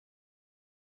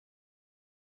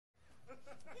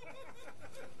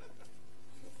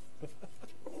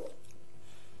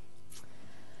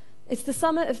It's the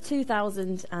summer of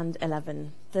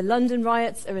 2011. The London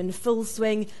riots are in full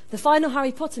swing. The final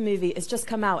Harry Potter movie has just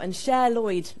come out and Cher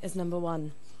Lloyd is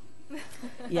 #1.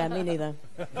 Yeah, me neither.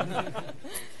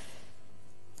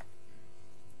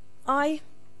 I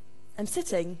am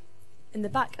sitting in the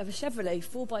back of a Chevrolet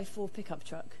 4x4 pickup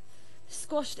truck,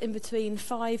 squashed in between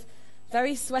 5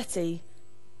 very sweaty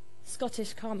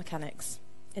Scottish car mechanics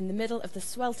in the middle of the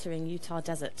sweltering Utah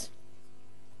desert.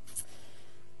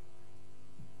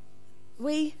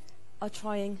 We are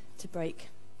trying to break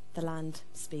the land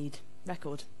speed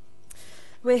record.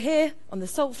 We're here on the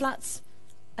salt flats,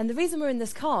 and the reason we're in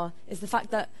this car is the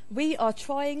fact that we are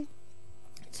trying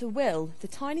to will the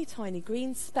tiny, tiny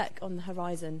green speck on the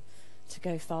horizon to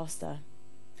go faster,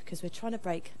 because we're trying to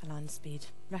break a land speed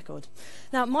record.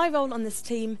 Now, my role on this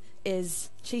team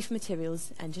is Chief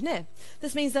Materials Engineer.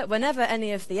 This means that whenever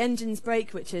any of the engines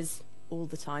break, which is all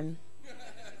the time,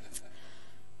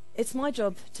 it's my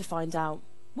job to find out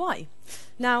why.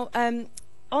 Now,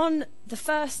 on the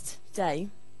first day,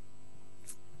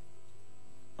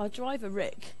 our driver,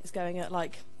 Rick, is going at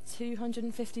like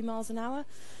 250 miles an hour,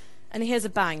 and he hears a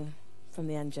bang from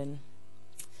the engine.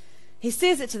 He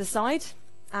steers it to the side,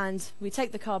 and we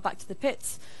take the car back to the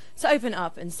pits to open it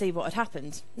up and see what had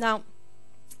happened. Now,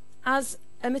 as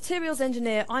a materials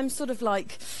engineer, I'm sort of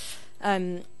like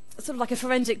a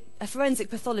forensic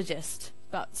pathologist,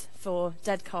 but for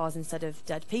dead cars instead of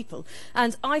dead people.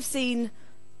 And I've seen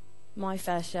my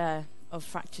fair share of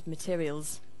fractured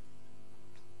materials,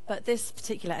 but this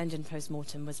particular engine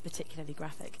post-mortem was particularly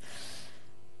graphic.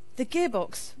 The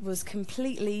gearbox was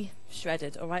completely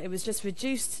shredded, all right? It was just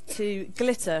reduced to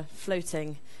glitter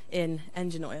floating in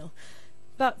engine oil.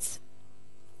 But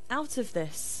out of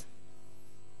this,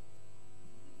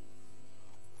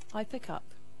 I pick up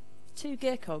 2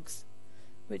 gear cogs,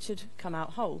 which had come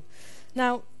out whole.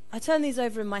 Now, I turn these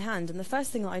over in my hand, and the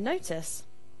first thing that I notice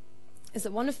is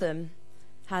that one of them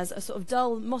has a sort of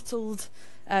dull, mottled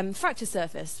fracture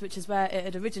surface, which is where it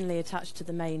had originally attached to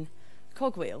the main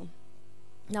cogwheel.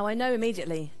 Now, I know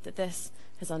immediately that this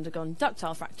has undergone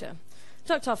ductile fracture.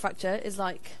 Ductile fracture is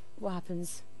like what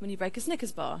happens when you break a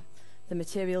Snickers bar. The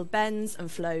material bends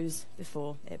and flows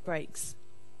before it breaks.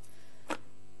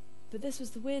 But this was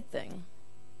the weird thing.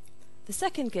 The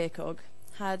second gear cog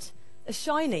had a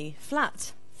shiny,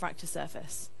 flat fracture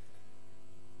surface.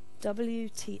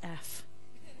 WTF,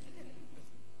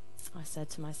 I said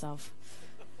to myself.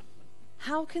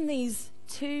 How can these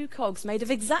 2 cogs made of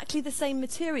exactly the same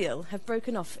material have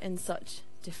broken off in such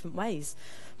different ways?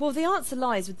 Well, the answer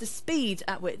lies with the speed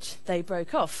at which they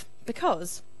broke off,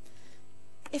 because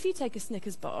if you take a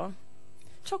Snickers bar,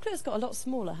 chocolate has got a lot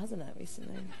smaller, hasn't it,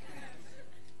 recently?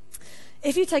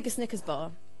 If you take a Snickers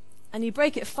bar and you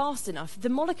break it fast enough, the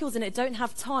molecules in it don't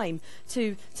have time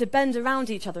to bend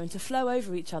around each other and to flow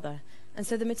over each other, and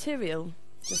so the material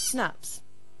just snaps.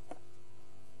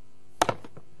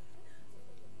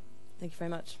 Thank you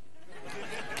very much.